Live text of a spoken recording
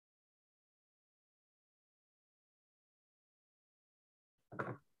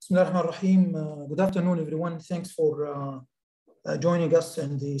Bismillahirrahmanirrahim. Good afternoon, everyone. Thanks for joining us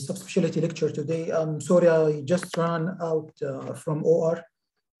in the subspecialty lecture today. I'm sorry, I just ran out from OR.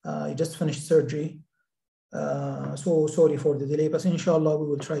 I just finished surgery. So sorry for the delay, but inshallah, we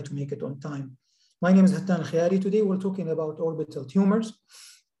will try to make it on time. My name is Hattan AlKhiray. Today, we're talking about orbital tumors.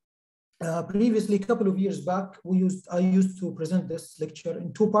 Previously, a couple of years back, I used to present this lecture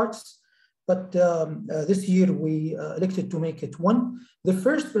in two parts. But this year we elected to make it one. The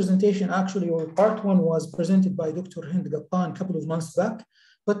first presentation actually, or part one, was presented by Dr. Hind Gattan a couple of months back,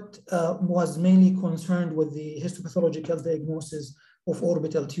 but was mainly concerned with the histopathological diagnosis of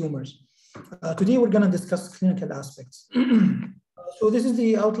orbital tumors. Today we're going to discuss clinical aspects. So this is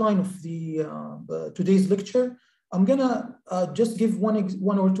the outline of the today's lecture. I'm going to just give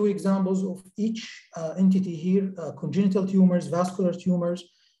one or two examples of each entity here: congenital tumors, vascular tumors,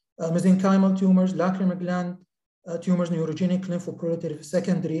 mesenchymal tumors, lacrimal gland tumors, neurogenic, lymphoproliferative,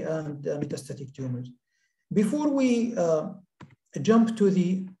 secondary, and metastatic tumors. Before we jump to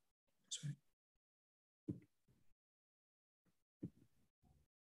the,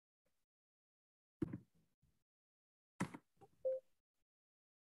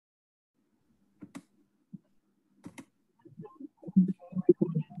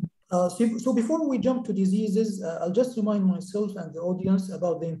 so before we jump to diseases, I'll just remind myself and the audience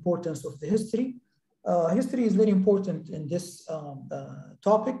about the importance of the history. History is very important in this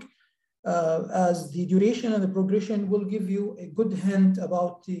topic, as the duration and the progression will give you a good hint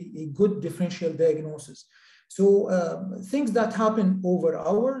about a good differential diagnosis. So things that happen over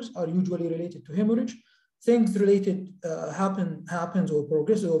hours are usually related to hemorrhage. Things related happens or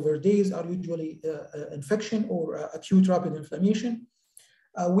progresses over days are usually infection or acute rapid inflammation.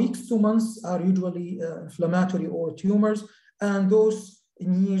 Weeks to months are usually inflammatory or tumors, and those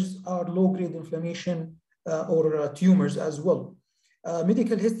in years are low-grade inflammation or tumors as well.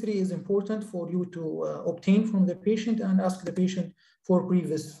 Medical history is important for you to obtain from the patient and ask the patient for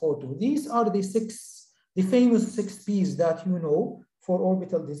previous photo. These are the famous 6 P's that you know for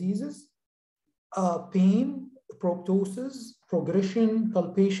orbital diseases: pain, proptosis, progression,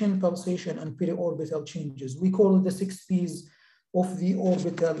 palpation, pulsation, and periorbital changes. We call it the 6 P's of the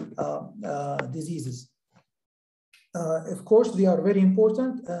orbital diseases. Of course, they are very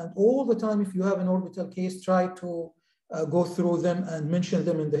important, and all the time, if you have an orbital case, try to go through them and mention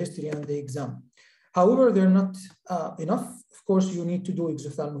them in the history and the exam. However, they're not enough. Of course, you need to do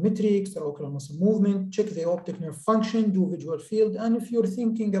exophthalmometry, extraocular muscle movement, check the optic nerve function, do visual field, and if you're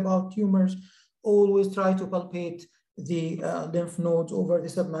thinking about tumors, always try to palpate the lymph nodes over the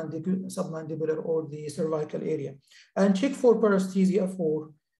submandibular or the cervical area, and check for paresthesia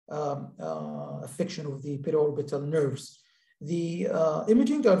for affection of the periorbital nerves. The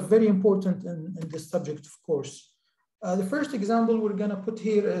imaging are very important in this subject, of course. The first example we're going to put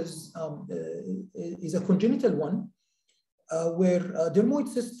here is a congenital one, where dermoid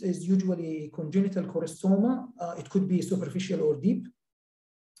cyst is usually a congenital choristoma. It could be superficial or deep.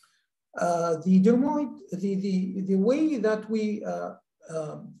 The dermoid, the way that we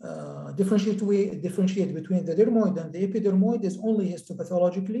differentiate between the dermoid and the epidermoid is only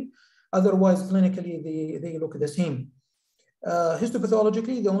histopathologically. Otherwise, clinically, they look the same.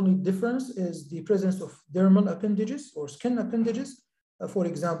 Histopathologically, the only difference is the presence of dermal appendages or skin appendages. For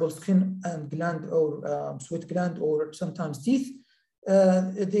example, skin and gland or sweat gland or sometimes teeth.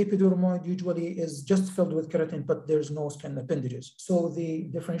 The epidermoid usually is just filled with keratin, but there's no skin appendages. So the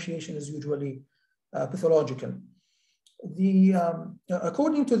differentiation is usually pathological.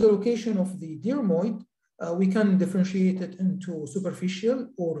 According to the location of the dermoid, we can differentiate it into superficial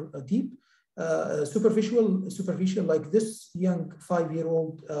or deep. Superficial, like this young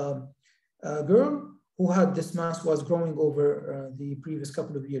 5-year-old girl who had this mass was growing over the previous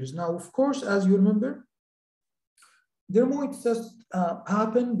couple of years. Now, of course, as you remember, dermoid cysts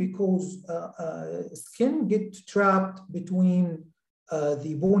happen because skin gets trapped between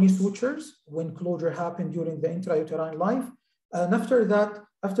the bony sutures when closure happened during the intrauterine life. And after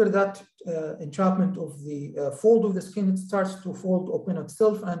that entrapment of the fold of the skin, it starts to fold open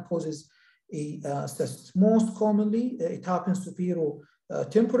itself and causes a cyst. Most commonly, it happens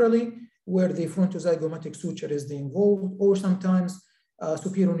supero-temporally, where the frontozygomatic suture is involved, or sometimes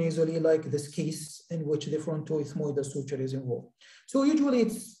supero-nasally, like this case in which the frontoethmoidal suture is involved. So usually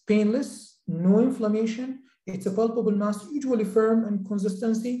it's painless, no inflammation. It's a palpable mass, usually firm in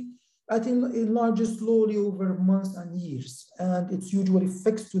consistency. It enlarges slowly over months and years, and it's usually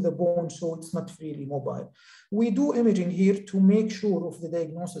fixed to the bone, so it's not freely mobile. We do imaging here to make sure of the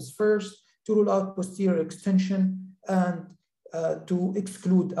diagnosis first, to rule out posterior extension, and to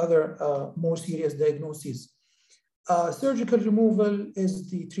exclude other more serious diagnoses. Surgical removal is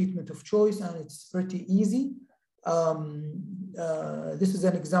the treatment of choice, and it's pretty easy. This is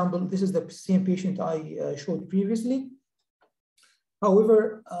an example. This is the same patient I showed previously.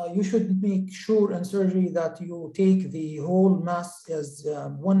 However, you should make sure in surgery that you take the whole mass as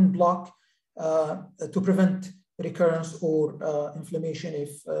one block to prevent recurrence or inflammation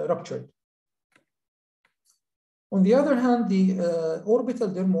if ruptured. On the other hand, the orbital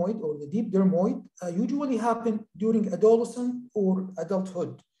dermoid or the deep dermoid usually happen during adolescence or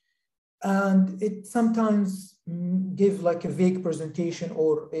adulthood. And it sometimes gives like a vague presentation,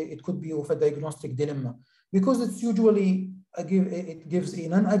 or it could be of a diagnostic dilemma, because it's usually, it gives a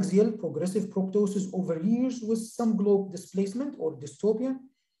non-axial progressive proptosis over years with some globe displacement or dystopia.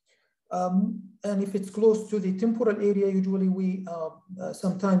 And if it's close to the temporal area, usually we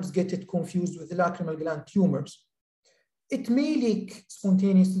sometimes get it confused with the lacrimal gland tumors. It may leak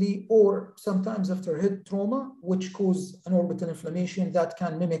spontaneously or sometimes after head trauma, which cause an orbital inflammation that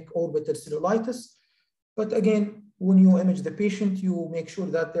can mimic orbital cellulitis. But again, when you image the patient, you make sure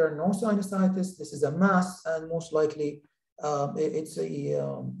that there are no sinusitis. This is a mass, and most likely it's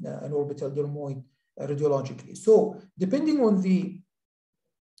an orbital dermoid radiologically. So depending on the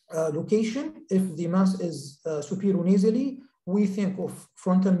location, if the mass is superior-nasally, we think of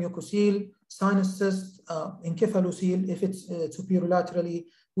frontal mucocele, sinus cyst, encephalocele. If it's superolaterally,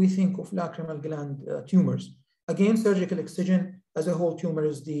 we think of lacrimal gland tumors. Again, surgical excision as a whole tumor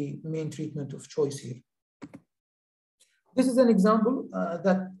is the main treatment of choice here. This is an example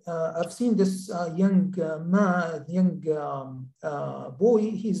that I've seen this young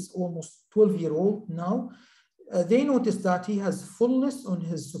boy. He's almost 12-year-old now. They noticed that he has fullness on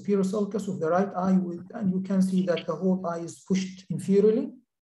his superior sulcus of the right eye, and you can see that the whole eye is pushed inferiorly.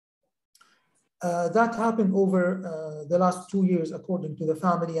 That happened over the last 2 years, according to the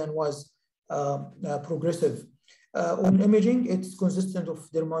family, and was progressive. On imaging, it's consistent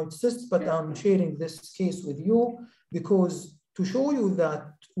of dermoid cyst, but I'm sharing this case with you because to show you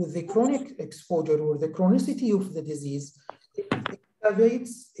that with the chronic exposure or the chronicity of the disease,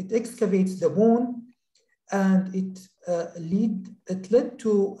 it excavates the bone, and it led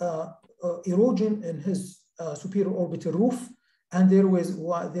to erosion in his superior orbital roof, and there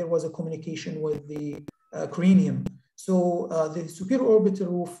was a communication with the cranium. So the superior orbital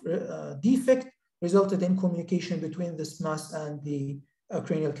roof defect resulted in communication between this mass and the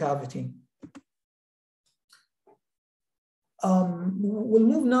cranial cavity. We'll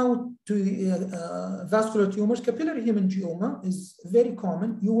move now to vascular tumors. Capillary hemangioma is very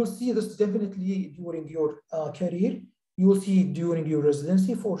common. You will see this definitely during your career. You will see it during your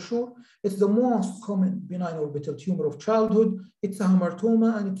residency for sure. It's the most common benign orbital tumor of childhood. It's a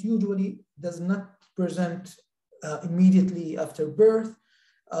hamartoma, and it usually does not present immediately after birth.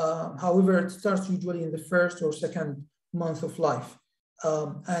 However, it starts usually in the first or second month of life.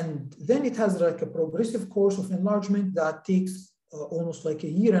 And then it has like a progressive course of enlargement that takes almost like a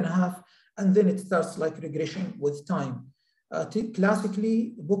year and a half, and then it starts like regression with time.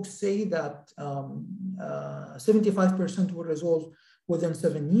 Classically, books say that 75% will resolve within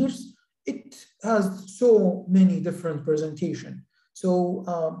 7 years. It has so many different presentations. So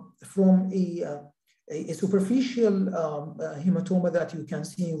from a superficial hematoma that you can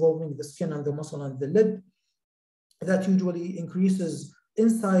see involving the skin and the muscle and the lid, that usually increases in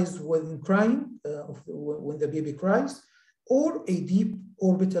size when crying, when the baby cries, or a deep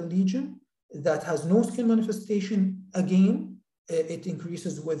orbital lesion that has no skin manifestation. Again, it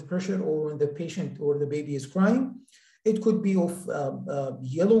increases with pressure or when the patient or the baby is crying. It could be of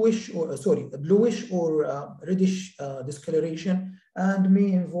yellowish or bluish or reddish discoloration, and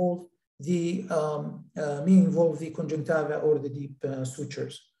may involve the conjunctiva or the deep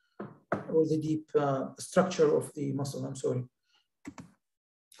sutures, or the deep structure of the muscle, I'm sorry.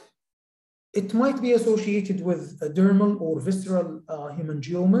 It might be associated with dermal or visceral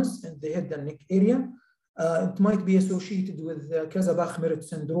hemangiomas in the head and neck area. It might be associated with Kazabach-Merit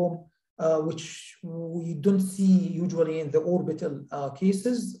syndrome, which we don't see usually in the orbital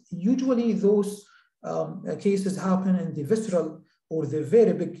cases. Usually those cases happen in the visceral or the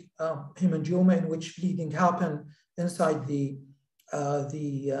very big hemangioma, in which bleeding happen inside the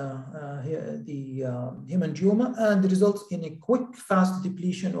hemangioma, and results in a quick, fast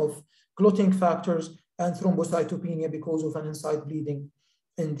depletion of clotting factors and thrombocytopenia because of an inside bleeding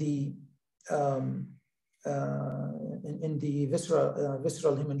in the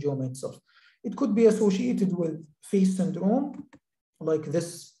visceral hemangioma itself. It could be associated with face syndrome, like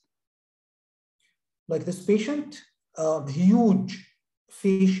this patient, huge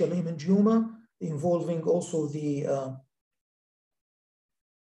facial hemangioma involving also the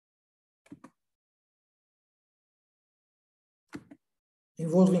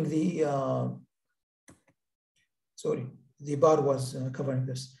involving the, the bar was covering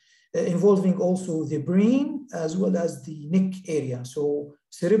this, involving also the brain as well as the neck area. So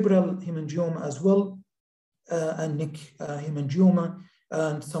cerebral hemangioma as well, and neck hemangioma,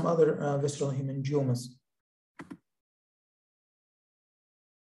 and some other visceral hemangiomas.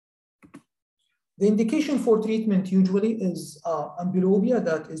 The indication for treatment usually is amblyopia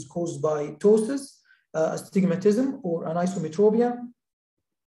that is caused by ptosis, astigmatism or anisometropia,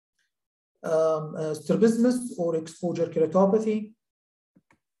 strabismus or exposure keratopathy,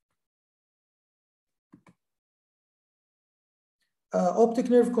 optic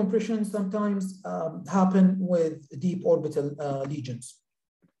nerve compression sometimes happen with deep orbital lesions.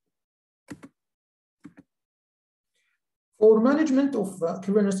 For management of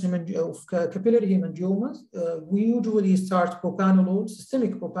capillary hemangiomas, we usually start propranolol,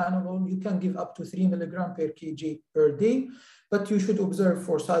 systemic propranolol. You can give up to 3 milligrams per kg per day, but you should observe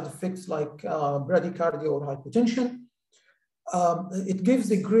for side effects like bradycardia or hypotension. It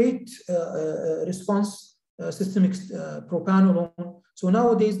gives a great response, systemic propranolol. So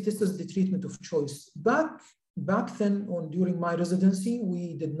nowadays, this is the treatment of choice. Back then, during my residency,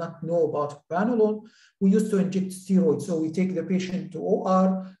 we did not know about propranolol. We used to inject steroids. So we take the patient to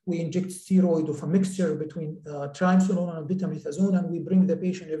OR, we inject steroid of a mixture between triamcinolone and betamethasone, and we bring the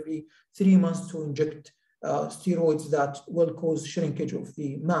patient every 3 months to inject steroids that will cause shrinkage of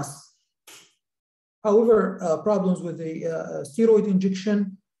the mass. However, problems with the steroid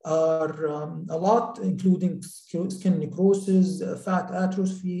injection are a lot, including skin necrosis, fat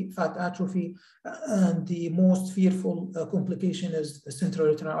atrophy, and the most fearful complication is central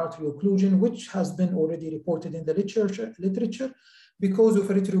retinal artery occlusion, which has been already reported in the literature because of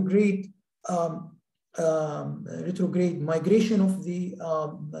retrograde migration of the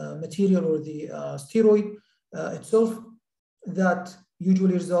material or the steroid itself that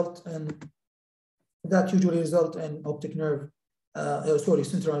usually result in optic nerve,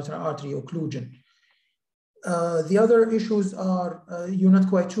 central retinal artery occlusion. The other issues are you're not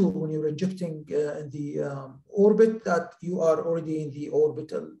quite sure when you're injecting in the orbit that you are already in the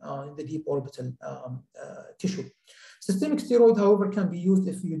orbital, in the deep orbital tissue. Systemic steroid, however, can be used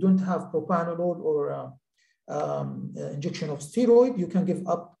if you don't have propranolol or injection of steroid. You can give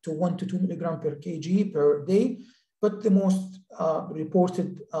up to 1 to 2 milligrams per kg per day, but the most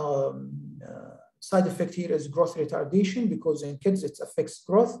reported side effect here is growth retardation, because in kids it affects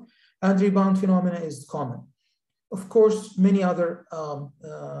growth, and rebound phenomena is common. Of course, many other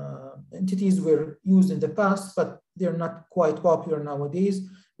entities were used in the past, but they're not quite popular nowadays,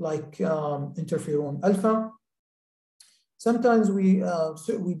 like interferon alpha. Sometimes we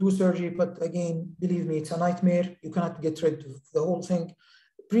do surgery, but again, believe me, it's a nightmare. You cannot get rid of the whole thing.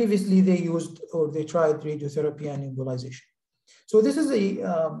 Previously, they tried radiotherapy and embolization. So this is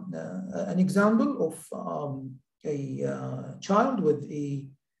an example of a child with a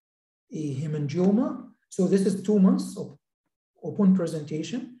hemangioma. So this is 2 months upon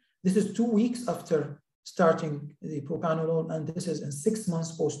presentation. This is 2 weeks after starting the propranolol, and this is in 6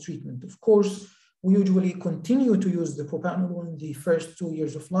 months post-treatment. Of course, we usually continue to use the propranolol in the first 2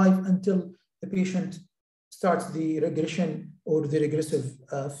 years of life until the patient starts the regression or the regressive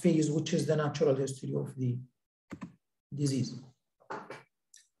phase, which is the natural history of the disease.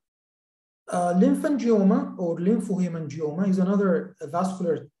 Lymphangioma or lymphohemangioma is another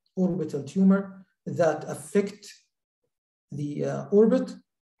vascular orbital tumor that affect the orbit.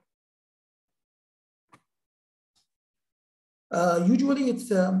 Usually it's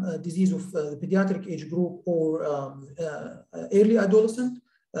a disease of the pediatric age group or early adolescent.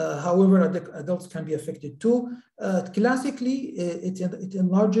 However, adults can be affected too. Classically, it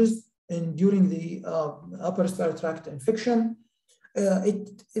enlarges during the upper respiratory tract infection.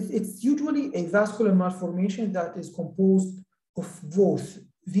 It's usually a vascular malformation that is composed of both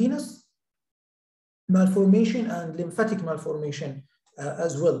venous malformation and lymphatic malformation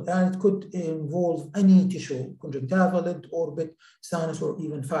as well. And it could involve any tissue, conjunctiva, lid, orbit, sinus, or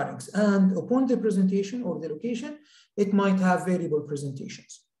even pharynx. And upon the presentation or the location, it might have variable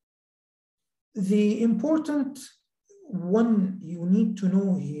presentations. The important one you need to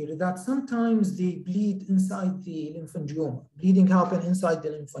know here that sometimes they bleed inside the lymphangioma. Bleeding happens inside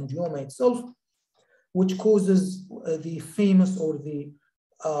the lymphangioma itself, which causes the famous or the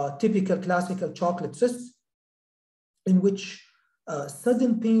typical classical chocolate cyst, in which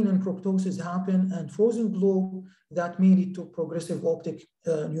sudden pain and proptosis happen and frozen glow that may lead to progressive optic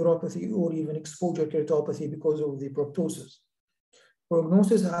neuropathy or even exposure keratopathy because of the proptosis.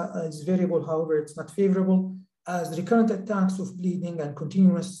 Prognosis is variable, however, it's not favorable, as recurrent attacks of bleeding and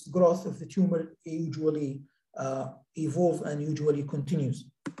continuous growth of the tumor usually evolve and usually continues.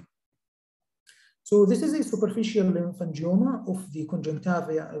 So this is a superficial lymphangioma of the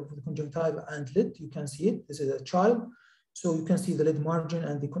conjunctiva and lid. You can see it. This is a child. So you can see the lid margin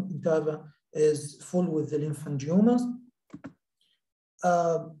and the conjunctiva is full with the lymphangiomas.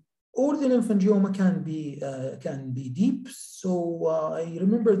 Or the lympangioma can be deep. So I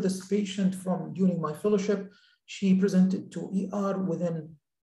remember this patient from during my fellowship. She presented to ER within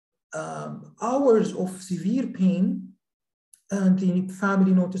hours of severe pain, and the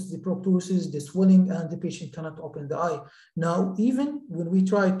family noticed the proptosis, the swelling, and the patient cannot open the eye. Now, even when we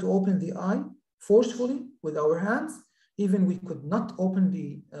tried to open the eye forcefully with our hands, even we could not open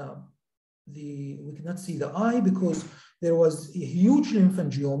we could not see the eye because there was a huge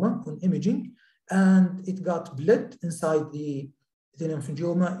lympangioma on imaging, and it got blood inside the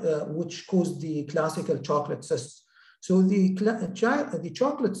lympangioma, which caused the classical chocolate cyst. So the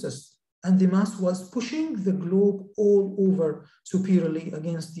chocolate cyst and the mass was pushing the globe all over superiorly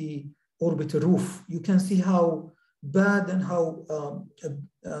against the orbital roof. You can see how bad and how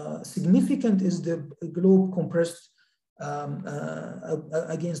significant is the globe compressed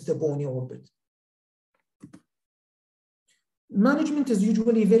against the bony orbit. Management is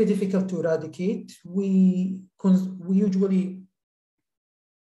usually very difficult to eradicate. We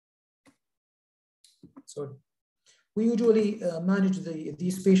usually manage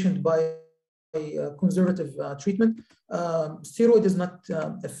these patients by conservative treatment. Steroid is not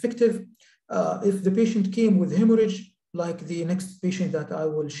effective. If the patient came with hemorrhage, like the next patient that I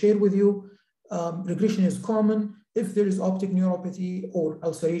will share with you, regression is common. If there is optic neuropathy or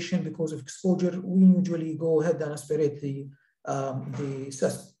ulceration because of exposure, we usually go ahead and aspirate the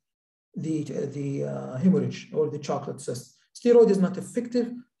cyst, the hemorrhage or the chocolate cyst. Steroid is not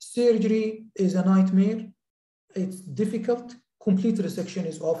effective. Surgery is a nightmare. It's difficult. Complete resection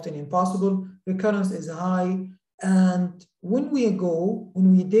is often impossible. Recurrence is high. And when we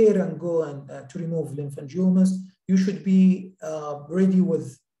dare and go and to remove lymphangiomas, you should be ready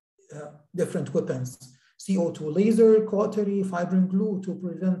with different weapons. CO2 laser, cautery, fibrin glue to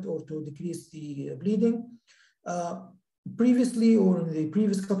prevent or to decrease the bleeding. Previously, or in the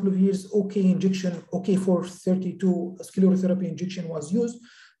previous couple of years, OK432 sclerotherapy injection was used,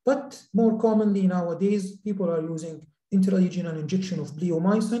 but more commonly nowadays, people are using intralesional injection of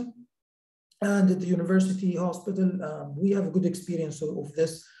bleomycin. And at the university hospital, we have a good experience of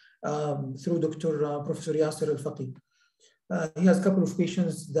this through Professor Yasser Al-Faqih. He has a couple of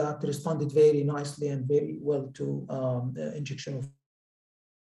patients that responded very nicely and very well to injection of.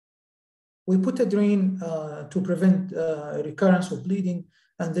 We put a drain to prevent recurrence of bleeding,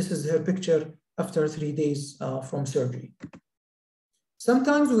 and this is her picture after 3 days from surgery.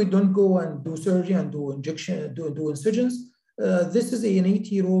 Sometimes we don't go and do surgery and do injection, do incisions. This is an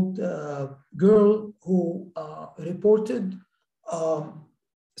 80-year-old girl who reported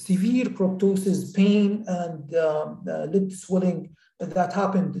severe proptosis, pain, and lid swelling that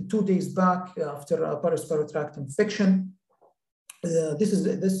happened 2 days back after a paraspiral tract infection.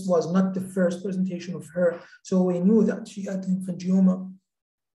 This was not the first presentation of her, so we knew that she had lympangioma.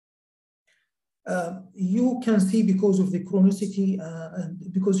 You can see because of the chronicity and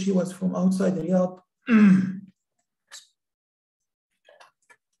because she was from outside Riyadh.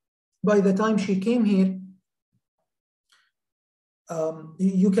 By the time she came here,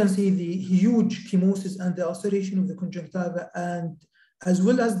 you can see the huge chemosis and the ulceration of the conjunctiva, and as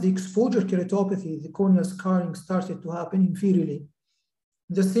well as the exposure keratopathy, the corneal scarring started to happen inferiorly.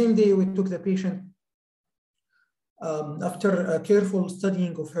 The same day we took the patient after a careful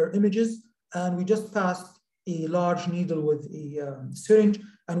studying of her images, and we just passed a large needle with a syringe,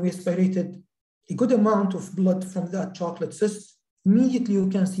 and we aspirated a good amount of blood from that chocolate cyst. Immediately you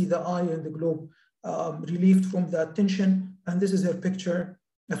can see the eye and the globe relieved from that tension, and this is her picture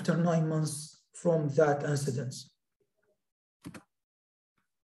after 9 months from that incident.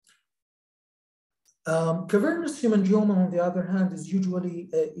 Cavernous hemangioma, on the other hand, is usually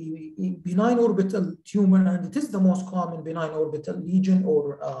a benign orbital tumor, and it is the most common benign orbital lesion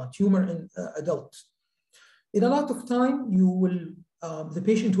or tumor in adults. In a lot of time, the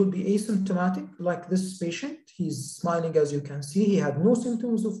patient will be asymptomatic, like this patient. He's smiling, as you can see. He had no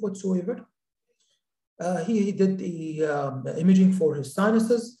symptoms of whatsoever. He did the imaging for his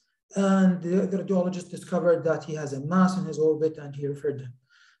sinuses, and the radiologist discovered that he has a mass in his orbit, and he referred him.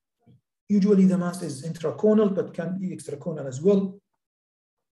 Usually the mass is intraconal, but can be extraconal as well.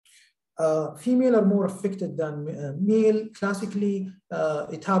 Female are more affected than male. Classically,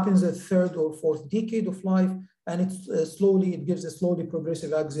 it happens at 3rd or 4th decade of life, and it gives a slowly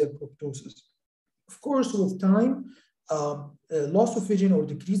progressive axial proptosis. Of course, with time, loss of vision or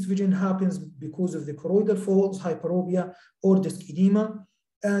decreased vision happens because of the choroidal folds, hyperopia, or disc edema,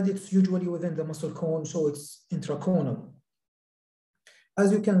 and it's usually within the muscle cone, so it's intraconal.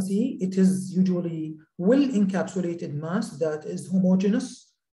 As you can see, it is usually well-encapsulated mass that is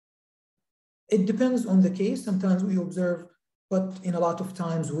homogeneous. It depends on the case. Sometimes we observe, but in a lot of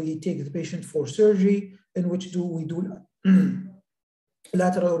times we take the patient for surgery, in which we do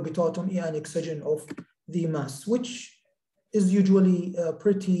lateral orbitotomy and excision of the mass, which is usually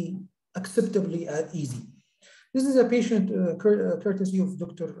pretty acceptably easy. This is a patient courtesy of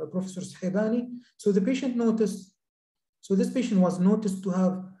Professor Sahibani. So the patient noticed, so this patient was noticed to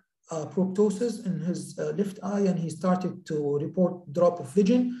have proptosis in his left eye, and he started to report drop of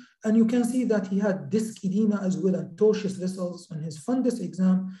vision. And you can see that he had disc edema as well and tortuous vessels. On his fundus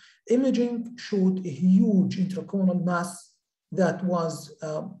exam, imaging showed a huge intraconal mass that was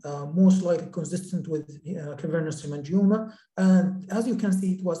most likely consistent with cavernous hemangioma. And as you can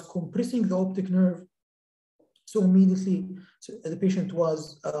see, it was compressing the optic nerve. So immediately, the patient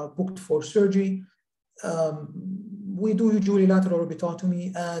was booked for surgery. We do usually lateral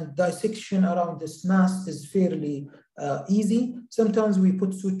orbitotomy, and dissection around this mass is fairly easy. Sometimes we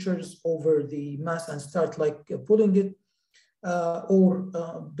put sutures over the mass and start like pulling it, or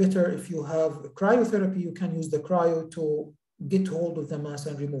better, if you have cryotherapy, you can use the cryo to get hold of the mass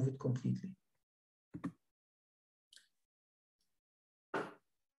and remove it completely.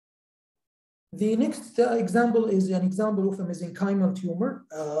 The next example is an example of a mesenchymal tumor.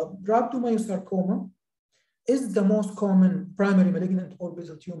 Rhabdomyosarcoma is the most common primary malignant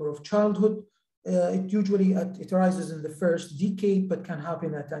orbital tumor of childhood. It usually arises in the first decade, but can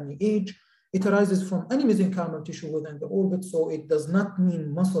happen at any age. It arises from any mesenchymal tissue within the orbit, so it does not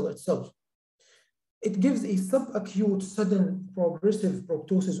mean muscle itself. It gives a subacute, sudden, progressive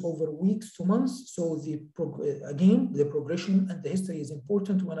proptosis over weeks to months. So again, the progression and the history is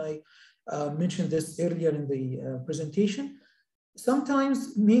important. When I mentioned this earlier in the presentation,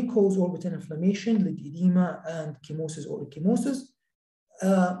 sometimes may cause orbital inflammation, lid edema, and chemosis or ecchymosis,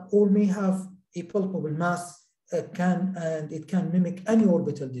 or may have a palpable mass, it can mimic any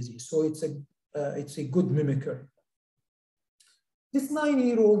orbital disease. So it's a good mimicker. This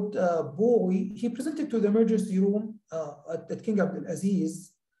 9-year-old boy, he presented to the emergency room at King Abdulaziz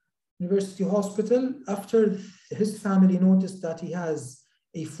University Hospital after his family noticed that he has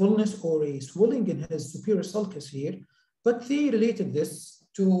a fullness or a swelling in his superior sulcus here, but they related this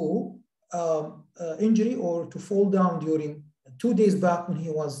to injury or to fall down during 2 days back when he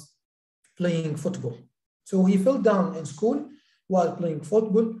was playing football. So he fell down in school while playing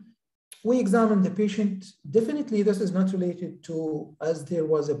football. We examined the patient. Definitely this is not related to, as there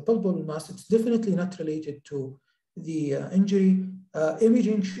was a palpable mass, it's definitely not related to the injury.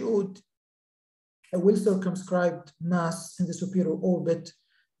 Imaging showed a well-circumscribed mass in the superior orbit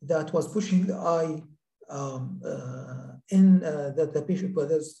that was pushing the eye that the patient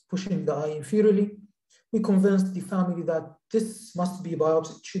was pushing the eye inferiorly. We convinced the family that this must be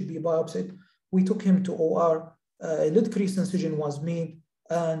biopsied, it should be biopsied. We took him to OR, a lid crease incision was made,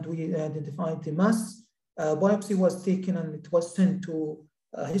 and we identified the mass. Biopsy was taken and it was sent to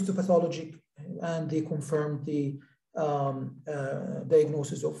histopathology, and they confirmed the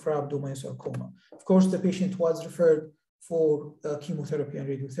diagnosis of rhabdomyosarcoma. Of course, the patient was referred for chemotherapy and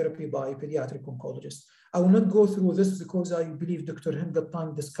radiotherapy by a pediatric oncologist. I will not go through this because I believe Dr.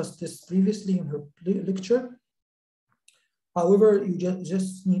 Hindatan discussed this previously in her lecture. However, you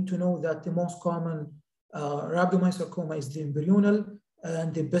just need to know that the most common rhabdomyosarcoma is the embryonal,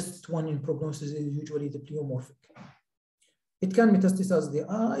 and the best one in prognosis is usually the pleomorphic. It can metastasize the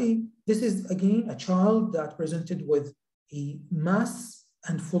eye. This is again a child that presented with a mass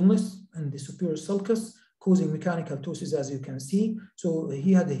and fullness in the superior sulcus, causing mechanical ptosis, as you can see. So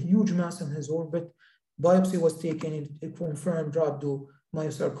he had a huge mass in his orbit. Biopsy was taken, it confirmed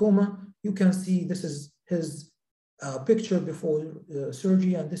rhabdomyosarcoma. You can see this is his picture before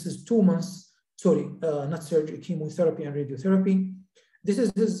surgery, and this is 2 months, sorry, not surgery, chemotherapy and radiotherapy. This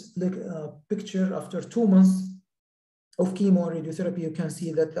is his picture after 2 months of chemo and radiotherapy. You can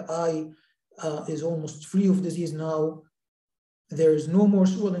see that the eye is almost free of disease now. There is no more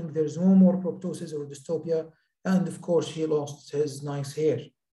swelling, there's no more proptosis or dystopia, and of course he lost his nice hair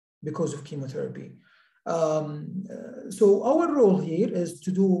because of chemotherapy. So our role here is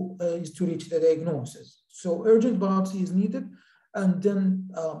to reach the diagnosis. So urgent biopsy is needed, and then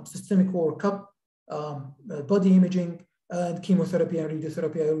systemic workup, body imaging, and chemotherapy and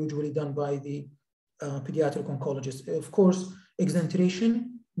radiotherapy are usually done by the pediatric oncologist. Of course,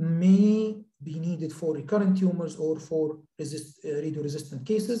 exenteration may be needed for recurrent tumors or for radio-resistant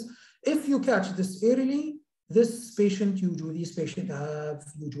cases. If you catch this early, these patients have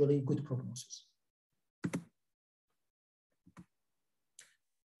usually good prognosis.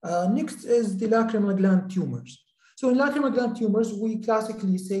 Next is the lacrimal gland tumors. So in lacrimal gland tumors, we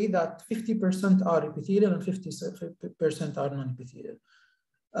classically say that 50% are epithelial and 50% are non-epithelial.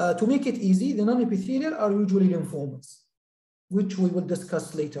 To make it easy, the non-epithelial are usually lymphomas, which we will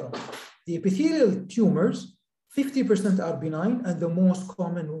discuss later on. The epithelial tumors, 50% are benign, and the most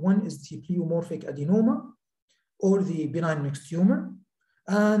common one is the pleomorphic adenoma or the benign mixed tumor,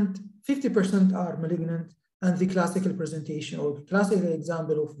 and 50% are malignant, and the classical presentation or classical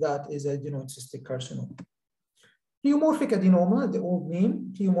example of that is adenoid cystic carcinoma. Pleomorphic adenoma, the old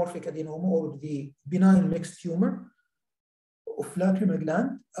name, pleomorphic adenoma or the benign mixed tumor of lacrimal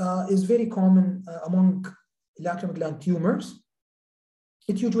gland is very common among lacrimal gland tumors.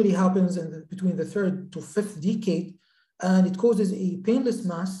 It usually happens between the 3rd to 5th decade, and it causes a painless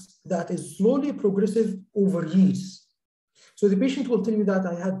mass that is slowly progressive over years. So the patient will tell you that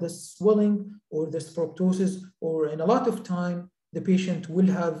I had this swelling or this proptosis, or in a lot of time, the patient will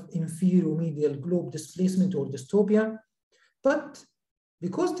have inferior medial globe displacement or dystopia. But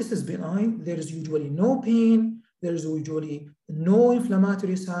because this is benign, there is usually no pain, there is usually no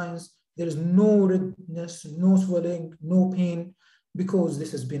inflammatory signs, there is no redness, no swelling, no pain, because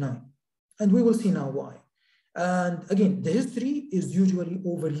this is benign. And we will see now why. And again, the history is usually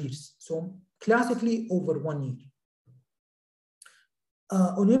over years. So classically over 1 year.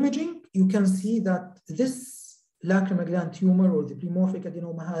 On imaging, you can see that this lacrimal gland tumor or the pleomorphic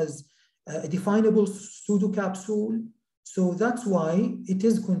adenoma has a definable pseudocapsule. So that's why it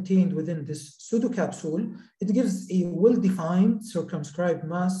is contained within this pseudocapsule. It gives a well-defined circumscribed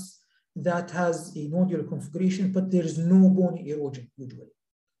mass that has a nodular configuration, but there is no bony erosion usually.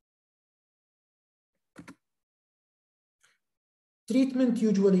 Treatment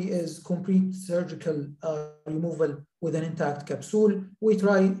usually is complete surgical removal with an intact capsule. We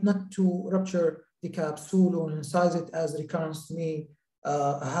try not to rupture the capsule or incise it, as recurrence may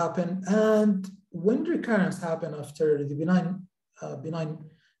happen. And when recurrence happens after the benign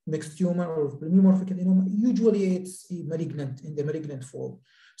mixed tumor or pleomorphic adenoma, usually it's a malignant in the malignant form.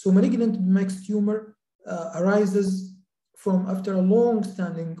 So malignant mixed tumor arises from after a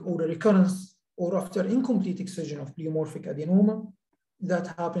long-standing or a recurrence or after incomplete excision of pleomorphic adenoma that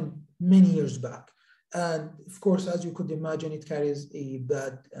happened many years back. And of course, as you could imagine, it carries a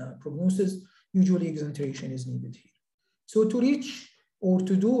bad prognosis. Usually exenteration is needed here. So to reach or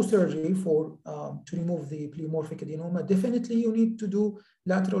to do surgery for to remove the pleomorphic adenoma, definitely you need to do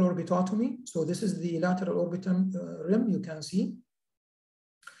lateral orbitotomy. So this is the lateral orbital rim you can see.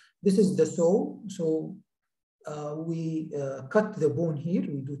 This is the saw. So we cut the bone here.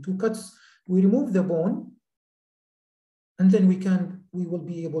 We do 2 cuts. We remove the bone, and then we will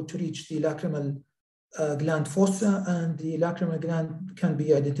be able to reach the lacrimal gland fossa, and the lacrimal gland can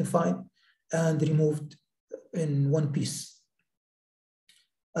be identified and removed in one piece.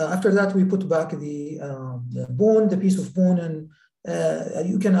 After that, we put back the bone, the piece of bone, and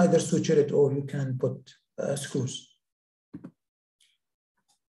you can either suture it or you can put screws.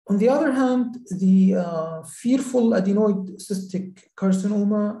 On the other hand, the fearful adenoid cystic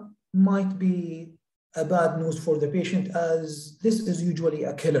carcinoma might be a bad news for the patient, as this is usually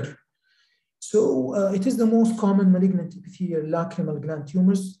a killer. So it is the most common malignant epithelial lacrimal gland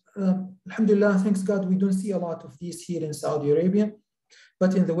tumors. Alhamdulillah, thanks God, we don't see a lot of these here in Saudi Arabia,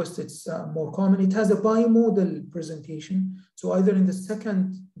 but in the West it's more common. It has a bimodal presentation, so either in the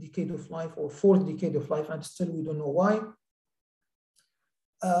 2nd decade of life or 4th decade of life, and still we don't know why.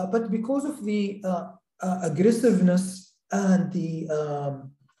 But because of the aggressiveness and the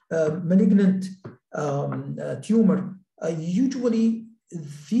malignant tumor, usually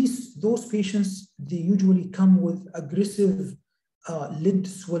those patients, they usually come with aggressive lid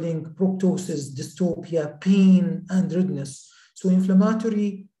swelling, proptosis, dystopia, pain, and redness. So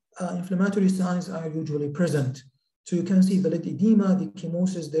inflammatory signs are usually present. So you can see the lid edema, the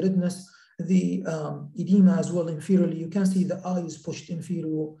chemosis, the redness, the edema as well inferiorly. You can see the eyes pushed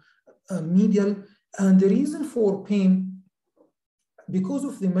inferior medial. And the reason for pain, because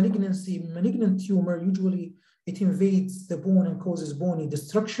of the malignant tumor, usually it invades the bone and causes bony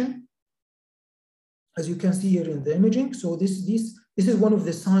destruction, as you can see here in the imaging. So this is one of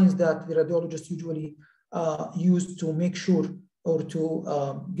the signs that the radiologists usually use to make sure or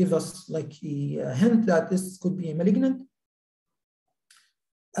to give us like a hint that this could be a malignant.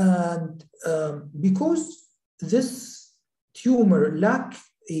 And because this tumor lacks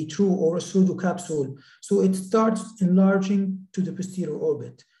a true or a pseudocapsule, so it starts enlarging to the posterior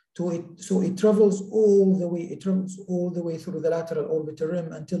orbit. So it travels all the way. It travels all the way through the lateral orbital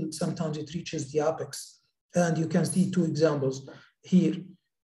rim until sometimes it reaches the apex And you can see two examples here.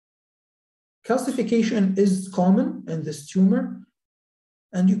 Calcification is common in this tumor,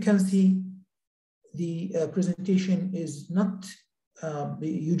 and you can see the presentation is not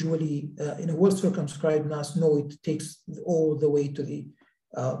usually in a well-circumscribed mass. No, it takes all the way to the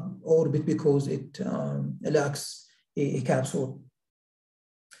orbit because it lacks a capsule.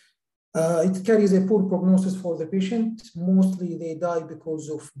 It carries a poor prognosis for the patient. Mostly they die because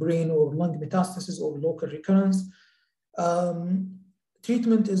of brain or lung metastasis or local recurrence.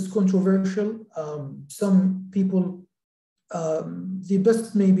 Treatment is controversial. Some people, the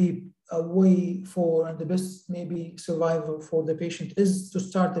best maybe way for and the best maybe survival for the patient is to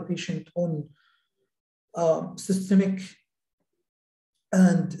start the patient on systemic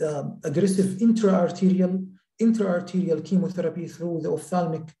and aggressive intra-arterial chemotherapy through the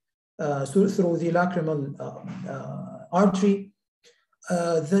ophthalmic, through the lacrimal artery.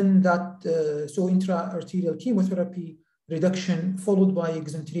 Then that, so intra-arterial chemotherapy reduction followed by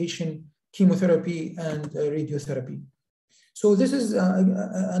exenteration, chemotherapy, and radiotherapy. So this is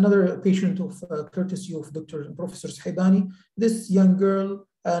another patient of courtesy of Professor Sahibani. This young girl,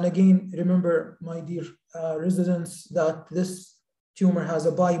 and again, remember, my dear residents, that this tumor has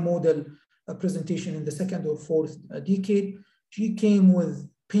a bimodal presentation in the second or fourth decade. She came with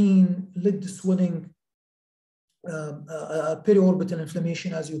pain, lid swelling, periorbital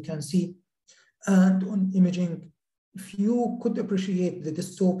inflammation, as you can see. And on imaging, if you could appreciate the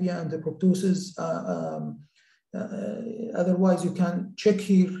dystopia and the proptosis, otherwise you can check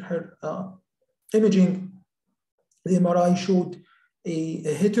here her imaging. The MRI showed a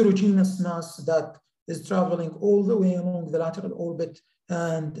heterogeneous mass that is traveling all the way along the lateral orbit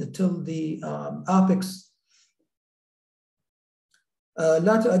and till the apex.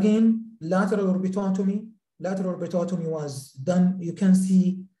 Lateral orbitotomy. Lateral orbitotomy was done. You can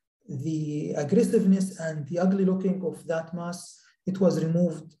see the aggressiveness and the ugly looking of that mass. It was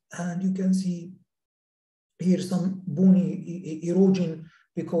removed, and you can see here some bony erosion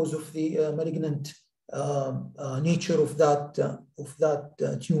because of the malignant nature of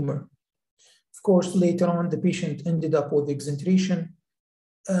that tumor. Of course, later on, the patient ended up with exenteration,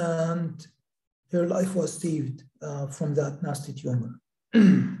 and her life was saved from that nasty tumor.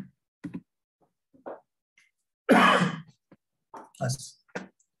 Yes.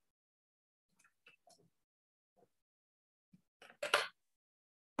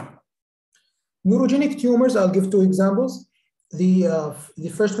 Neurogenic tumors, I'll give two examples. The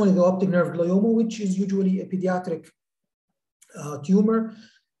first one is the optic nerve glioma, which is usually a pediatric tumor.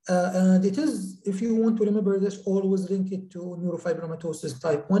 And it is, if you want to remember this, always link it to neurofibromatosis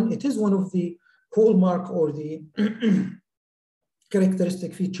type 1. It is one of the hallmark or the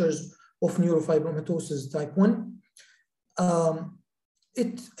characteristic features of neurofibromatosis type 1.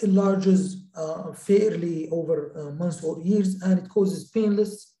 It enlarges fairly over months or years, and it causes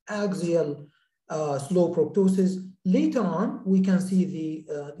painless axial slow proptosis. Later on, we can see the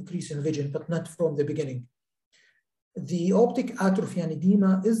decrease in vision, but not from the beginning. The optic atrophy and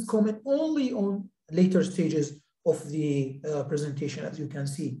edema is common only on later stages of the presentation, as you can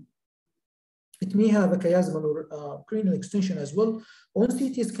see. It may have a chiasmal or cranial extension as well. On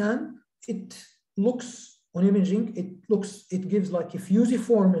CT scan, it looks, on imaging, it gives like a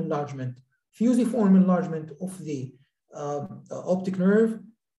fusiform enlargement of the optic nerve.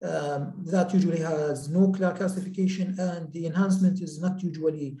 That usually has no calcification, and the enhancement is not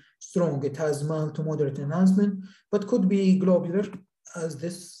usually strong. It has mild to moderate enhancement, but could be globular, as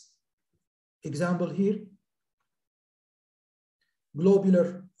this example here.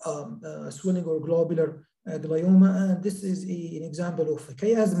 Globular swelling or globular glioma, and this is an example of a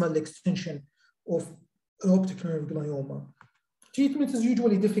chiasmal extension of optic nerve glioma. Treatment is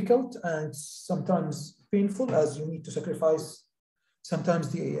usually difficult and sometimes painful, as you need to sacrifice sometimes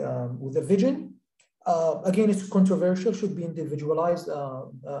with the vision. Again, it's controversial, should be individualized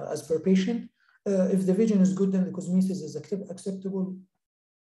as per patient. If the vision is good and the cosmesis is acceptable,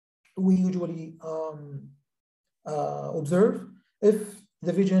 we usually observe. If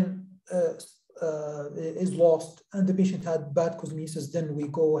the vision is lost and the patient had bad cosmesis, then we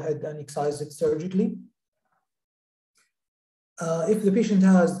go ahead and excise it surgically. If the patient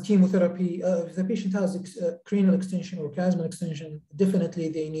has chemotherapy, if the patient has cranial extension or chiasmal extension, definitely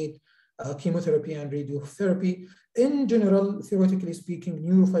they need chemotherapy and radiotherapy. In general, theoretically speaking,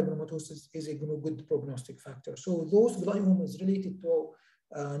 neurofibromatosis is a good prognostic factor. So those gliomas related to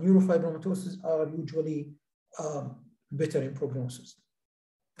neurofibromatosis are usually better in prognosis.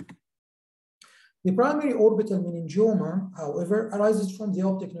 The primary orbital meningioma, however, arises from the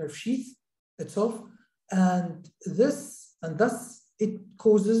optic nerve sheath itself, and thus it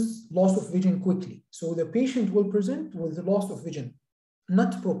causes loss of vision quickly. So the patient will present with the loss of vision,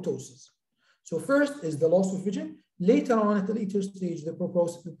 not proptosis. So first is the loss of vision. Later on, at a later stage, the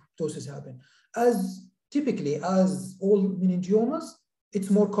proptosis happen. As typically as all meningiomas,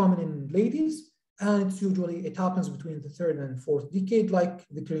 it's more common in ladies, and it happens between the third and fourth decade, like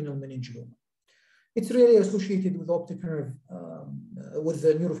the cranial meningioma. It's really associated with optic nerve, with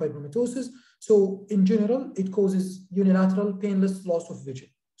the neurofibromatosis. So in general, it causes unilateral painless loss of vision.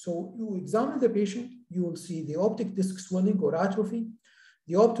 So you examine the patient, you will see the optic disc swelling or atrophy,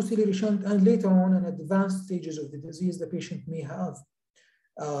 the optociliary shunt, and later on in advanced stages of the disease, the patient may have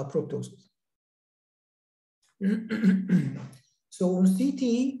proptosis. So on CT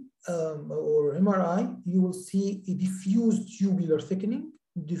or MRI, you will see a diffused tubular thickening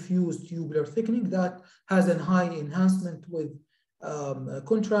that has a high enhancement with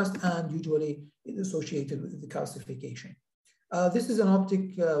contrast and usually is associated with the calcification. This is an optic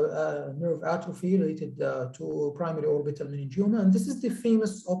nerve atrophy related to primary orbital meningioma, and this is the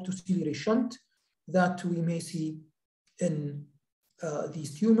famous optociliary shunt that we may see in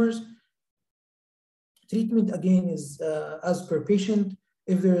these tumors. Treatment again is as per patient.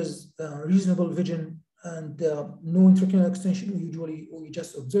 If there is reasonable vision and no intracranial extension, we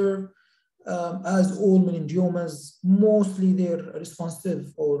just observe. As all meningiomas, mostly they're responsive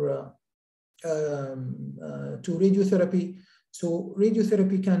or to radiotherapy. So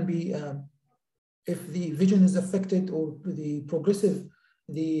radiotherapy can be, if the vision is affected or the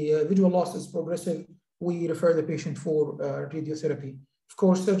visual loss is progressive, we refer the patient for radiotherapy. Of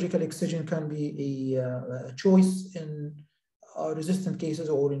course, surgical excision can be a choice in resistant cases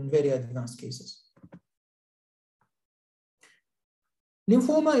or in very advanced cases.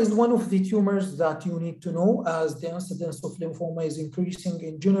 Lymphoma is one of the tumors that you need to know, as the incidence of lymphoma is increasing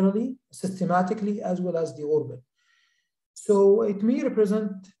in generally, systematically, as well as the orbit. So it may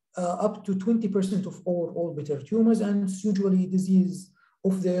represent up to 20% of all orbital tumors, and it's usually disease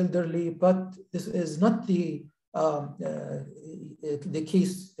of the elderly, but this is not the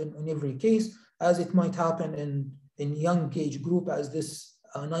case in every case, as it might happen in young age group, as this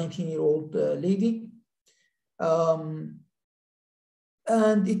 19-year-old lady.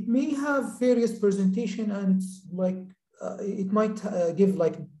 And it may have various presentation, and it's like it might give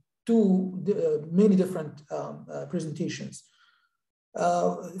like many different presentations.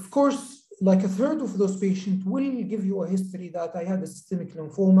 Of course, like a third of those patients will give you a history that I had a systemic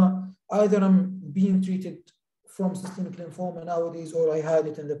lymphoma. Either I'm being treated from systemic lymphoma nowadays, or I had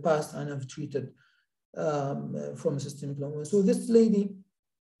it in the past and I've treated from systemic lymphoma. So this lady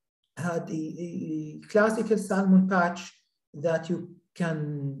had a classical salmon patch that you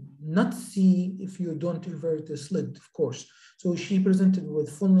can not see if you don't invert the lid, of course. So she presented with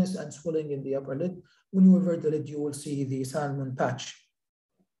fullness and swelling in the upper lid. When you invert the lid, you will see the salmon patch.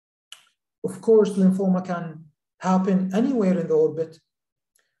 Of course, lymphoma can happen anywhere in the orbit.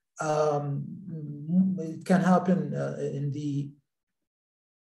 It can happen in the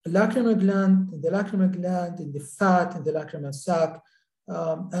lacrimal gland, in the fat, in the lacrimal sac,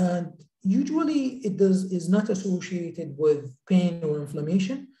 and usually it is not associated with pain or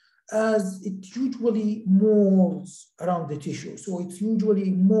inflammation, as it usually molds around the tissue. So it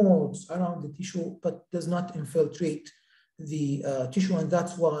usually molds around the tissue, but does not infiltrate the tissue, and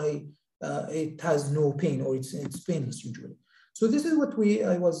that's why it has no pain, or it's painless usually. So this is what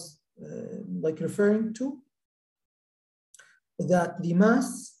I was like referring to, that the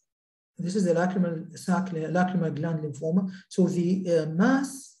mass, this is the lacrimal gland lymphoma. So the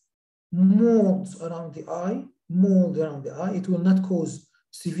mass molds around the eye, It will not cause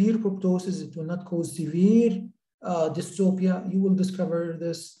severe proptosis. It will not cause severe dystopia. You will discover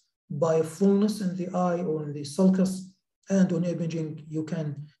this by fullness in the eye or in the sulcus, and on imaging, you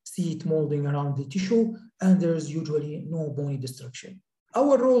can see it molding around the tissue, and there is usually no bony destruction.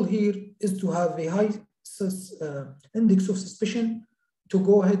 Our role here is to have a high index of suspicion to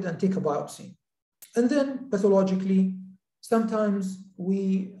go ahead and take a biopsy. And then pathologically, sometimes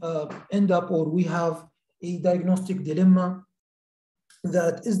we end up, or we have a diagnostic dilemma,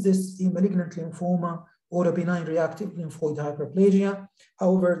 that is this a malignant lymphoma or a benign reactive lymphoid hyperplasia.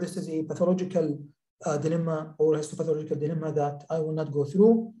 However, this is a pathological dilemma or histopathological dilemma that I will not go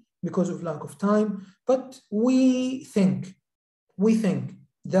through because of lack of time, but we think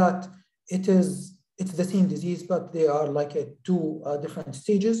that it's the same disease, but they are like at two different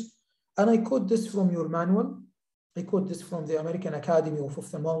stages. And I quote this from your manual. I quote this from the American Academy of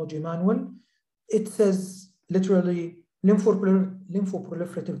Ophthalmology manual. It says literally,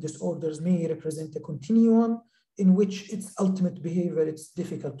 lymphoproliferative disorders may represent a continuum in which its ultimate behavior, it's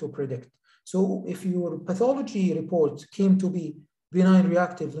difficult to predict. So if your pathology report came to be benign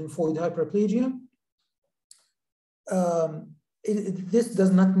reactive lymphoid hyperplasia. This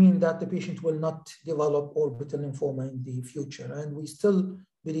does not mean that the patient will not develop orbital lymphoma in the future, and we still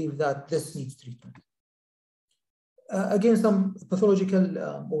believe that this needs treatment. Again, some pathological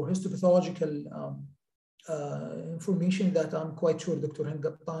or histopathological information that I'm quite sure Dr.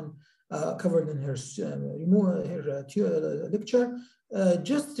 Hengaptan covered in her lecture.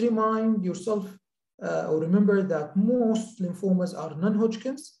 Just remind yourself or remember that most lymphomas are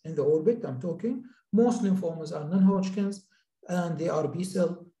non-Hodgkin's in the orbit. I'm talking. Most lymphomas are non-Hodgkin's and they are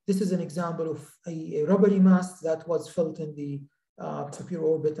B-cell. This is an example of a rubbery mass that was felt in the superior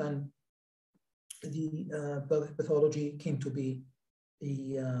orbit, and the pathology came to be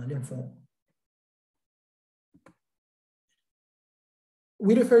a lymphoma.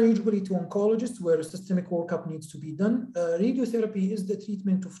 We refer usually to oncologists where a systemic workup needs to be done. Radiotherapy is the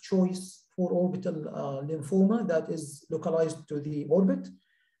treatment of choice for orbital lymphoma that is localized to the orbit.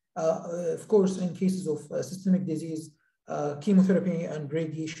 Of course, in cases of systemic disease, chemotherapy and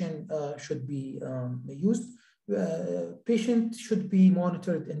radiation should be used. Patient should be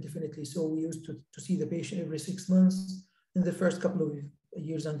monitored indefinitely. So we used to see the patient every 6 months in the first couple of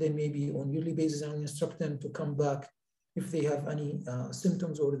years, and then maybe on yearly basis, and instruct them to come back if they have any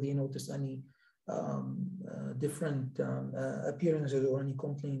symptoms or they notice any different appearances or any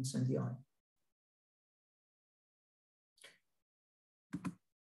complaints in the eye.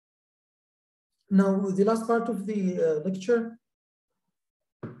 Now, the last part of the lecture,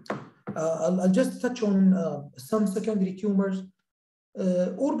 I'll just touch on some secondary tumors.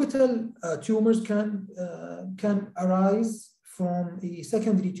 Orbital tumors can arise from the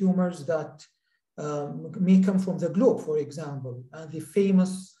secondary tumors that may come from the globe, for example. And the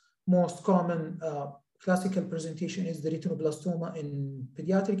famous, most common classical presentation is the retinoblastoma in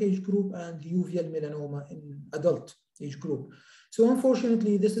pediatric age group and uveal melanoma in adult age group. So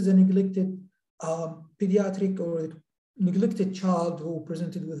unfortunately, this is a neglected pediatric or neglected child who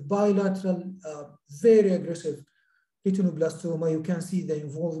presented with bilateral, very aggressive retinoblastoma. You can see the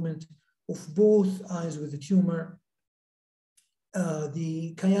involvement of both eyes with the tumor.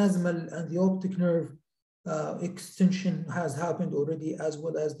 The chiasmal and the optic nerve extension has happened already, as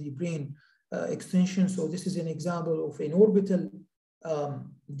well as the brain extension. So this is an example of an orbital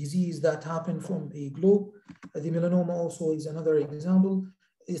disease that happened from a globe. The melanoma also is another example.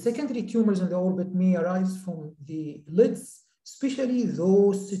 The secondary tumors in the orbit may arise from the lids, especially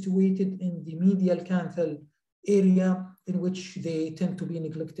those situated in the medial canthal area, in which they tend to be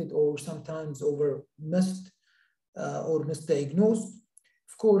neglected or sometimes over missed or misdiagnosed.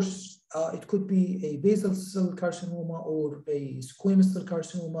 Of course, it could be a basal cell carcinoma or a squamous cell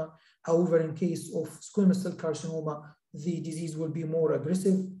carcinoma. However, in case of squamous cell carcinoma, the disease will be more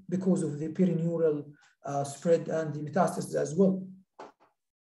aggressive because of the perineural spread and the metastasis as well.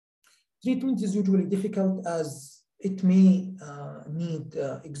 Treatment is usually difficult as it may need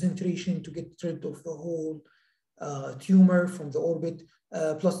exenteration to get rid of the whole tumor from the orbit,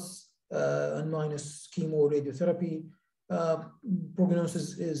 plus and minus chemo radiotherapy.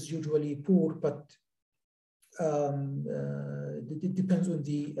 Prognosis is usually poor, but it depends on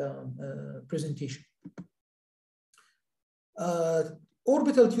the presentation.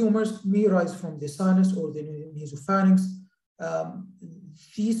 Orbital tumors may arise from the sinus or the nasopharynx.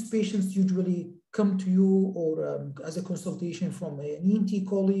 These patients usually come to you or as a consultation from an ENT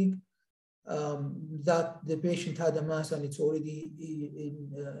colleague that the patient had a mass and it's already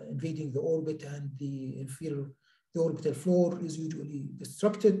invading the orbit, and the orbital floor is usually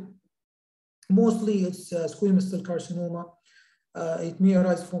destructed. Mostly it's squamous cell carcinoma. It may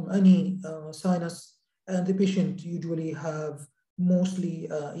arise from any sinus, and the patient usually have mostly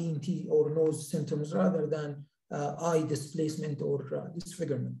ENT or nose symptoms rather than eye displacement or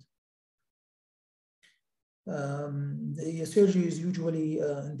disfigurement. The surgery is usually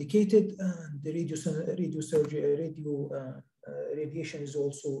indicated, and the radiation is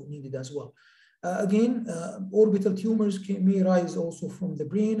also needed as well. Again, orbital tumors may arise also from the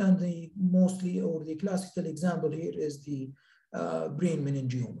brain, and the mostly or the classical example here is the brain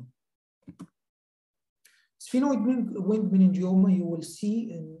meningioma. Sphenoid wing meningioma you will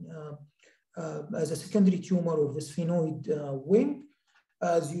see in as a secondary tumor of the sphenoid wing.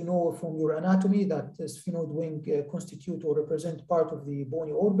 As you know from your anatomy, that the sphenoid wing constitute or represent part of the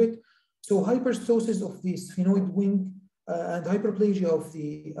bony orbit. So hyperostosis of the sphenoid wing and hyperplasia of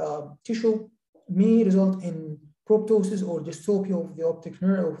the tissue may result in proptosis or dystopia of the optic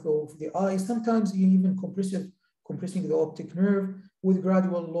nerve of the eye, sometimes even compressing the optic nerve with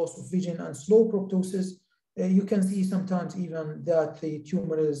gradual loss of vision and slow proptosis. You can see sometimes even that the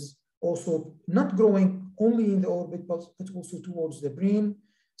tumor is also not growing only in the orbit, but also towards the brain.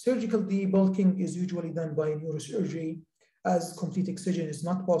 Surgical debulking is usually done by neurosurgery, as complete excision is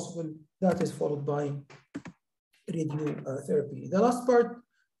not possible. That is followed by radiotherapy. The last part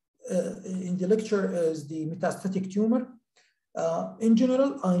in the lecture is the metastatic tumor. In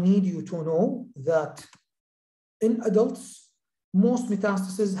general, I need you to know that in adults, most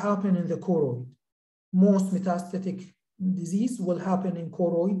metastases happen in the choroid. Most metastatic disease will happen in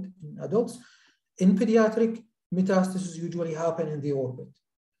choroid in adults. In pediatric, metastases usually happen in the orbit.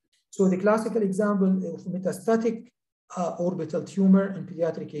 So the classical example of metastatic orbital tumor in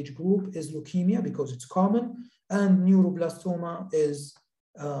pediatric age group is leukemia, because it's common, and neuroblastoma is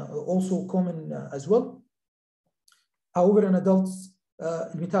also common as well. However, in adults,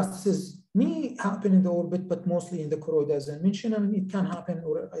 metastasis may happen in the orbit, but mostly in the choroid, as I mentioned, and it can happen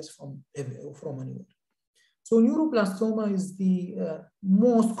or arise from anywhere. So neuroblastoma is the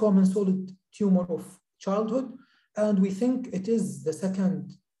most common solid tumor of childhood, and we think it is the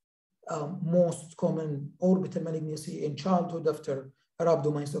second most common orbital malignancy in childhood after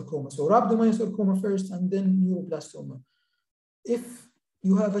rhabdomyosarcoma. So rhabdomyosarcoma first, and then neuroblastoma. If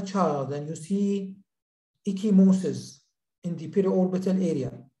you have a child and you see ecchymosis in the periorbital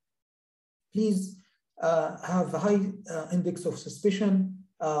area, please have a high index of suspicion,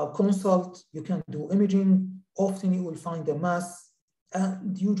 consult, you can do imaging. Often you will find a mass,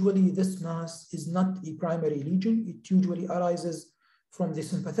 and usually this mass is not a primary lesion. It usually arises from the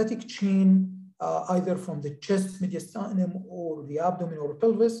sympathetic chain, either from the chest, mediastinum, or the abdomen or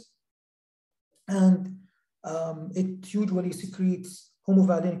pelvis. And it usually secretes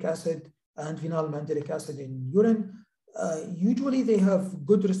homovalenic acid and phenylmandelic acid in urine. Usually they have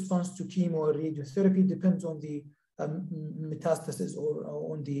good response to chemo or radiotherapy, depends on the metastasis or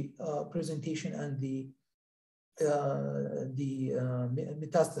on the presentation and the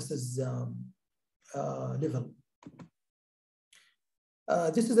metastasis level.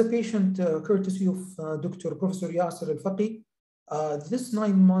 This is a patient courtesy of Professor Yasser AlKhiray. This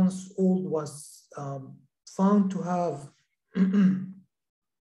 9 months old was found to have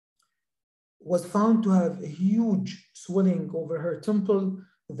a huge swelling over her temple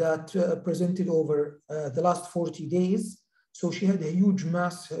that presented over the last 40 days. So she had a huge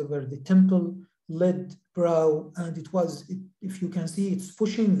mass over the temple, lid, brow, and it was, if you can see, it's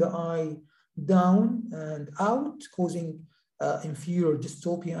pushing the eye down and out, causing inferior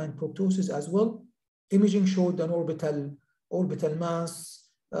dystopia and proptosis as well. Imaging showed an orbital mass,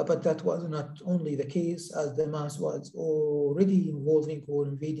 but that was not only the case, as the mass was already involving or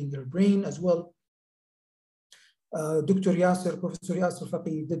invading her brain as well. Professor Yasser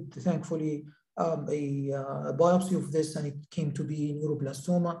AlKhiray did thankfully a biopsy of this, and it came to be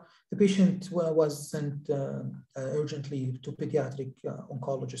neuroblastoma. The patient was sent urgently to pediatric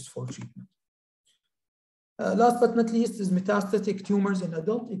oncologist for treatment. Last but not least is metastatic tumors in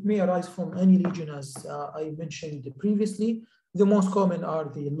adult. It may arise from any lesion, as I mentioned previously. The most common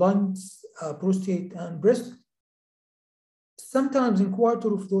are the lungs, prostate, and breast. Sometimes in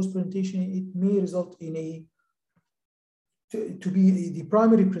quarter of those presentations, it may result in to be the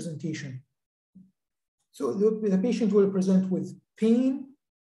primary presentation. So the patient will present with pain,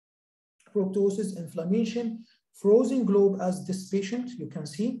 proptosis, inflammation, frozen globe, as this patient, you can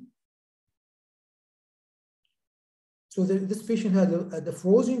see. So this patient had the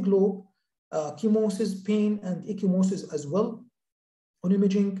frozen globe, chemosis, pain, and ecchymosis as well. On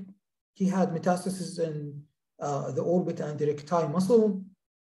imaging, he had metastasis in the orbit and the recti muscle.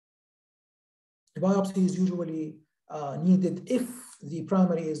 The biopsy is usually needed if the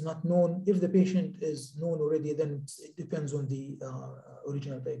primary is not known. If the patient is known already, then it depends on the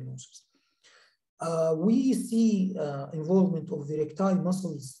original diagnosis. We see involvement of the recti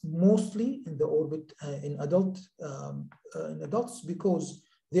muscles mostly in the orbit in adults because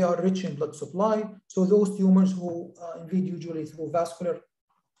they are rich in blood supply. So those tumors who invade usually through vascular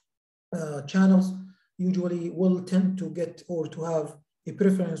channels usually will tend to get or to have a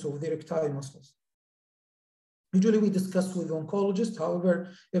preference of the recti muscles. Usually we discuss with the oncologist. However,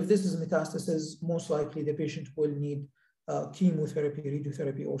 if this is metastasis, most likely the patient will need chemotherapy,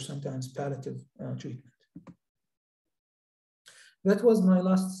 radiotherapy, or sometimes palliative treatment. That was my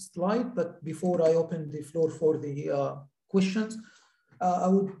last slide, but before I open the floor for the questions, I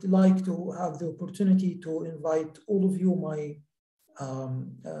would like to have the opportunity to invite all of you, my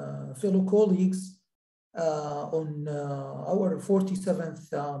fellow colleagues, on our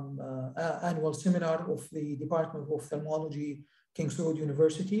 47th annual seminar of the Department of Ophthalmology, King's Road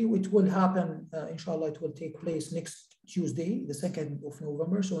University, which will happen, inshallah, it will take place next Tuesday, the 2nd of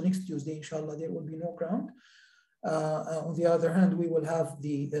November. So next Tuesday, inshallah, there will be no ground. On the other hand, we will have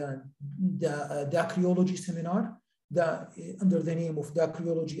the acryology seminar under the name of the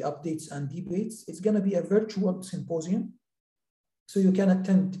acryology updates and debates. It's going to be a virtual symposium, so you can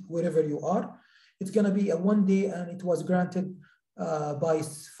attend wherever you are. It's going to be a 1 day, and it was granted by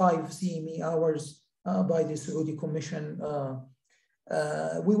 5 CME hours by the Saudi Commission.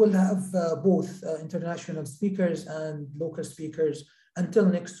 We will have both international speakers and local speakers until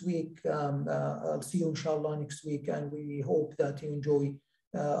next week. I'll see you inshallah next week, and we hope that you enjoy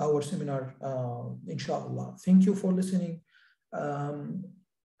our seminar inshallah. Thank you for listening.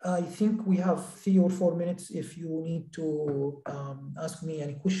 I think we have 3 or 4 minutes. If you need to ask me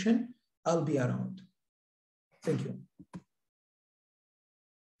any question, I'll be around. Thank you.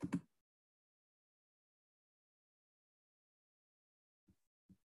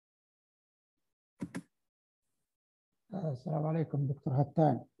 السلام عليكم دكتور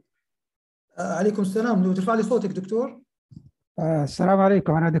هتان. عليكم السلام. لو ترفع لي صوتك دكتور. السلام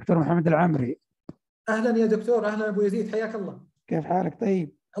عليكم، أنا دكتور محمد العمري. أهلا يا دكتور. أهلا أبو يزيد، حياك الله. كيف حالك؟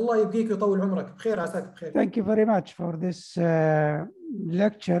 طيب. الله يبقيك ويطول عمرك. بخير، عساك بخير. Thank you very much for this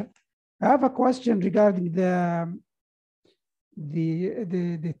lecture. I have a question regarding the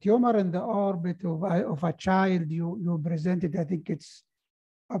tumor in the orbit of a child you presented. I think it's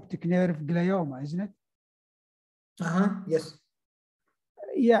optic nerve glioma, isn't it? Yes.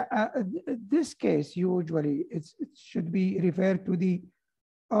 Yeah, this case usually it should be referred to the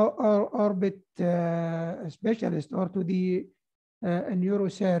orbit specialist or to the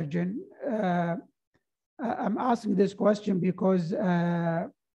neurosurgeon. I'm asking this question because I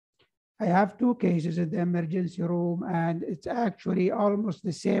have 2 cases in the emergency room, and it's actually almost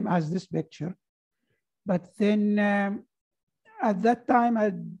the same as this picture. But then at that time, I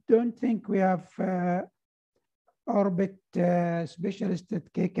don't think we have orbit specialist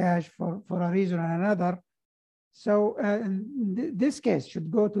at KCASH for a reason or another. So this case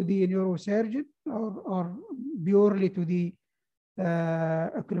should go to the neurosurgeon or purely to the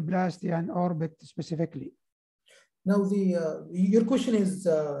oculoplasty and orbit specifically. Now, your question is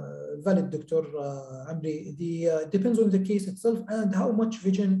valid, Dr. Amri. Depends on the case itself and how much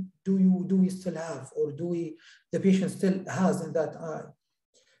vision do we still have, or the patient still has in that eye.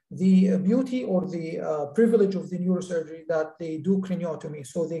 The beauty or the privilege of the neurosurgery that they do craniotomy,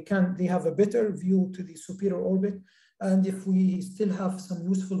 so they have a better view to the superior orbit, and if we still have some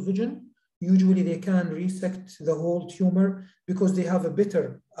useful vision, usually they can resect the whole tumor because they have a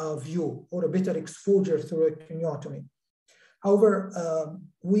better view or a better exposure through a craniotomy. However,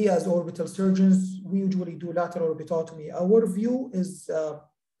 we as orbital surgeons, we usually do lateral orbitotomy. Our view is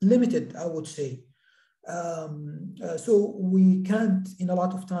limited, I would say. So we can't, in a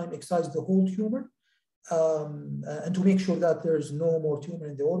lot of time, excise the whole tumor and to make sure that there's no more tumor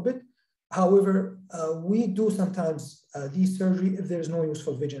in the orbit. However, we do sometimes these surgery if there's no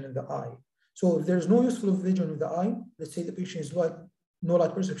useful vision in the eye. So if there's no useful vision in the eye, let's say the patient is no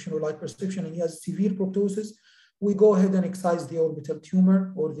light perception or light perception and he has severe proptosis, we go ahead and excise the orbital tumor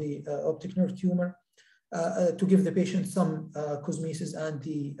or the optic nerve tumor to give the patient some cosmesis, and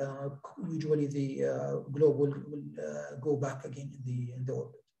usually the globe will go back again in the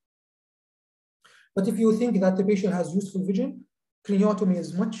orbit. But if you think that the patient has useful vision, craniotomy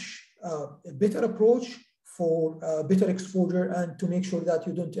is much a better approach for better exposure and to make sure that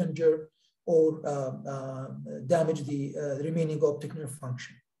you don't injure or damage the remaining optic nerve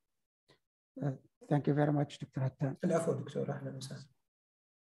function. Thank you very much, Dr. Hattan. العفو دكتور، أهلا وسهلا.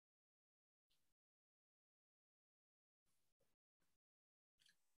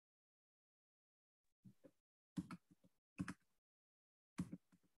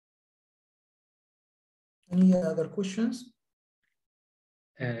 Any other questions?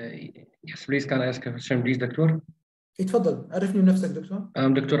 Yes, please. Can I ask a question, please, Doctor? اتفضل، عرفني بنفسك دكتور.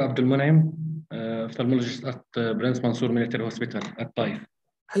 I'm Dr. Abdul Munaim, ophthalmologist at Prince Mansour Military Hospital at Taif.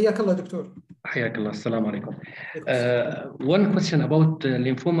 حياك الله دكتور. حياك الله. السلام عليكم. One question about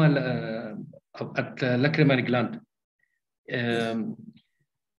lymphoma at lacrimal gland.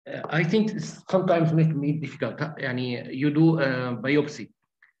 I think sometimes make me difficult. يعني you do biopsy.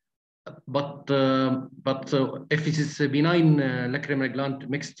 But if it is a benign lacrimal gland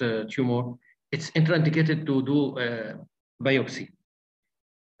mixed tumor, it's contraindicated to do biopsy.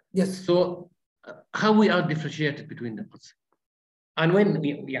 Yes. So how we are differentiated between them? And when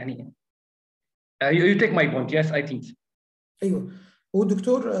يعني you take my point. Yes, I think. أيوة. Oh,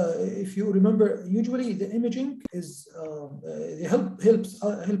 Doctor, if you remember, usually the imaging is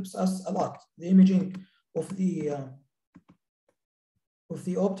helps us a lot. The imaging of the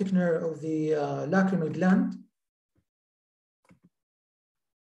optic nerve of the lacrimal gland.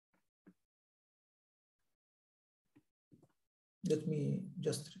 let me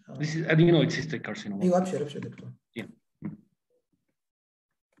just. This is adenoid cystic carcinoma. أيوة أبشر دكتور. Yeah.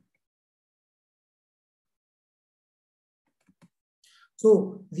 So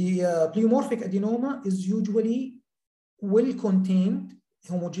the pleomorphic adenoma is usually well-contained,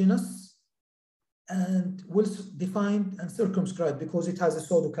 homogeneous, and well-defined and circumscribed because it has a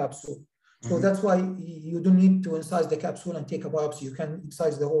pseudocapsule. So that's why you don't need to incise the capsule and take a biopsy. You can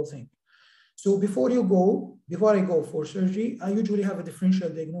incise the whole thing. So before I go for surgery, I usually have a differential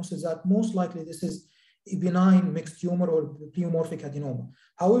diagnosis that most likely this is a benign mixed tumor or pleomorphic adenoma.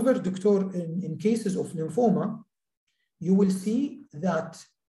 However, doctor, in cases of lymphoma, you will see that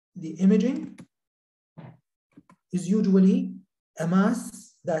the imaging is usually a mass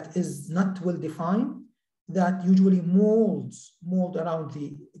that is not well defined, that usually mold around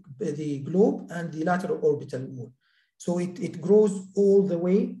the globe and the lateral orbital wall. So it grows all the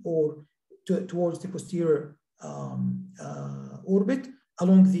way or towards the posterior orbit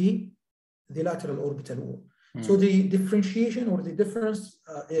along the lateral orbital wall. So the differentiation or the difference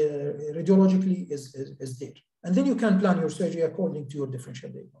radiologically is there. And then you can plan your surgery according to your differential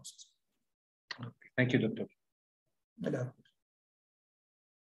diagnosis. Okay. Thank you, doctor.